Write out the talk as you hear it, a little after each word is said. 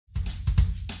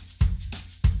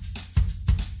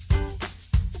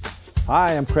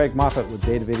Hi, I'm Craig Moffett with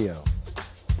Datavideo.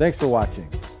 Thanks for watching.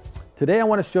 Today I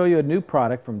want to show you a new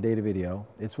product from Datavideo.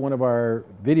 It's one of our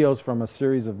videos from a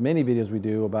series of many videos we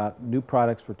do about new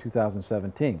products for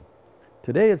 2017.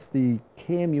 Today it's the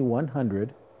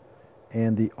KMU-100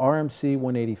 and the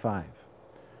RMC-185.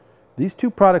 These two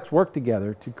products work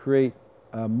together to create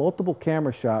a multiple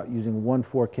camera shot using one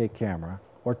 4K camera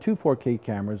or two 4K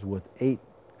cameras with 8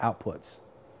 outputs.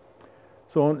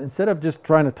 So instead of just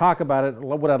trying to talk about it,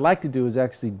 what I'd like to do is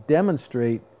actually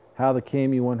demonstrate how the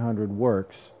KMU-100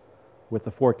 works with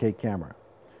the 4K camera.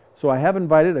 So I have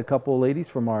invited a couple of ladies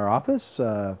from our office.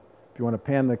 If you want to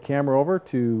pan the camera over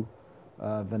to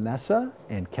Vanessa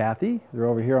and Kathy, they're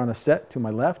over here on a set to my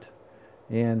left.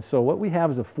 And so what we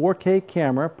have is a 4K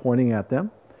camera pointing at them.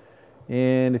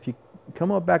 And if you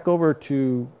come up back over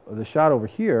to the shot over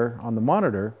here on the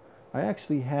monitor, I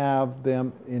actually have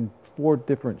them in 4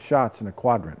 different shots in a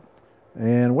quadrant.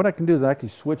 And what I can do is I can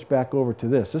switch back over to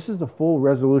this. This is the full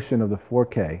resolution of the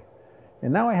 4K.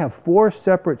 And now I have 4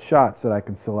 separate shots that I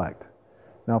can select.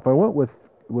 Now if I went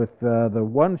with the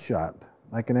one shot,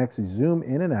 I can actually zoom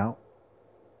in and out.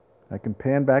 I can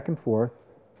pan back and forth.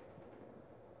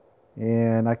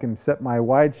 And I can set my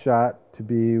wide shot to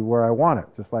be where I want it,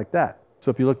 just like that. So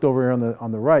if you looked over here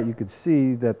on the right, you could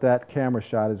see that that camera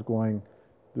shot is going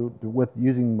with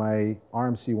using my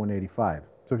RMC-185.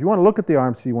 So if you want to look at the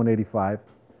RMC-185,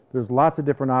 there's lots of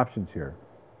different options here.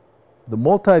 The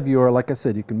multi-viewer, like I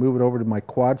said, you can move it over to my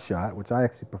quad shot, which I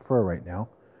actually prefer right now.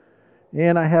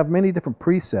 And I have many different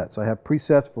presets. I have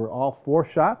presets for all 4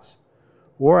 shots,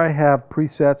 or I have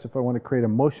presets if I want to create a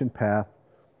motion path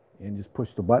and just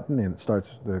push the button and it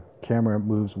starts, the camera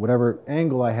moves whatever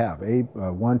angle I have,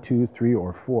 1, 2, 3,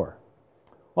 or 4.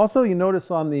 Also, you notice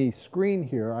on the screen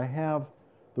here, I have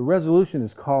the resolution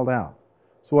is called out.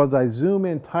 So as I zoom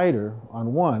in tighter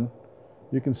on one,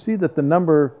 you can see that the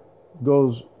number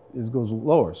goes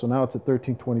lower. So now it's at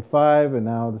 1325, and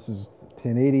now this is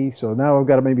 1080. So now I've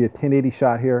got maybe a 1080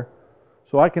 shot here.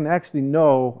 So I can actually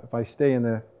know if I stay in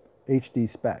the HD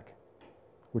spec,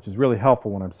 which is really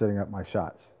helpful when I'm setting up my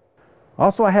shots.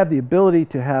 Also, I have the ability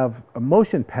to have a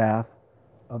motion path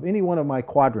of any one of my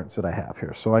quadrants that I have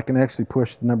here. So I can actually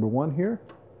push number 1 here,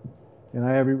 and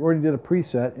I already did a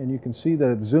preset, and you can see that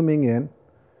it's zooming in,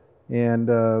 and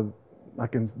I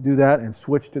can do that and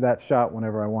switch to that shot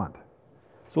whenever I want.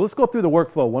 So let's go through the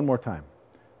workflow one more time.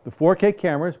 The 4K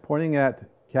camera is pointing at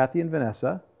Kathy and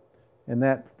Vanessa, and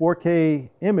that 4K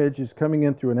image is coming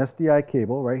in through an SDI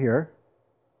cable right here.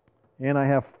 And I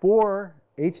have 4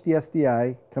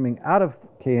 hd-sdi coming out of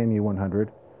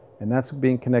KMU-100, and that's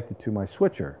being connected to my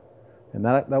switcher. And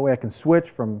that way I can switch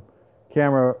from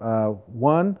camera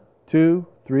 1, 2,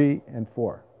 3, and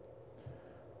 4.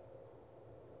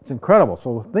 It's incredible.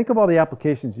 So think of all the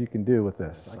applications you can do with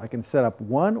this. I can set up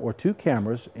 1 or 2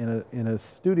 cameras in a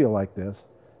studio like this,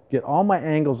 get all my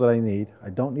angles that I need. I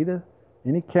don't need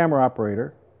any camera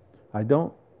operator. I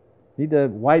don't need to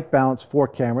white balance 4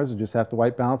 cameras. I just have to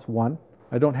white balance 1.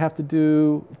 I don't have to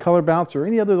do color balance or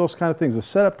any other of those kind of things. The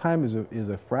setup time is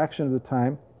a fraction of the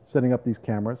time setting up these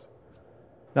cameras.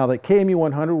 Now the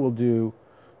KMU-100 will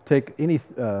take any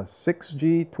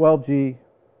 6G, 12G,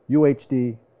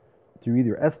 UHD through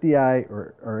either SDI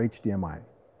or HDMI.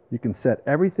 You can set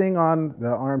everything on the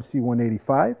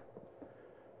RMC-185.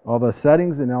 All the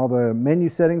settings and all the menu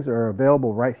settings are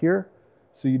available right here.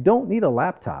 So you don't need a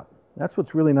laptop. That's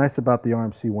what's really nice about the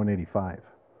RMC-185.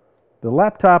 The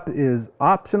laptop is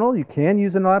optional. You can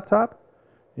use a laptop,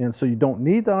 and so you don't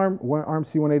need the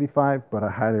RMC-185, but I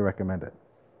highly recommend it.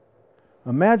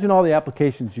 Imagine all the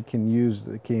applications you can use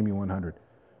the KMU-100.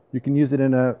 You can use it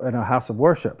in a house of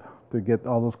worship to get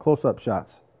all those close-up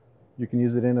shots. You can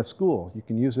use it in a school. You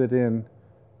can use it in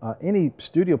any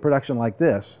studio production like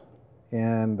this,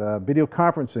 and video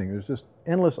conferencing. There's just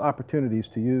endless opportunities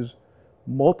to use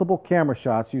multiple camera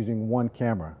shots using one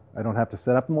camera. I don't have to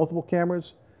set up multiple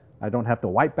cameras. I don't have to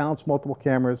white balance multiple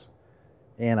cameras,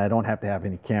 and I don't have to have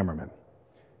any cameramen.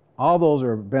 All those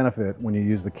are a benefit when you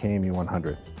use the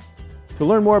KMU-100. To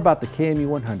learn more about the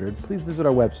KMU-100, please visit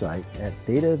our website at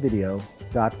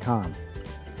datavideo.com.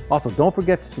 Also, don't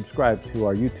forget to subscribe to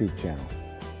our YouTube channel.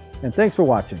 And thanks for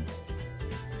watching.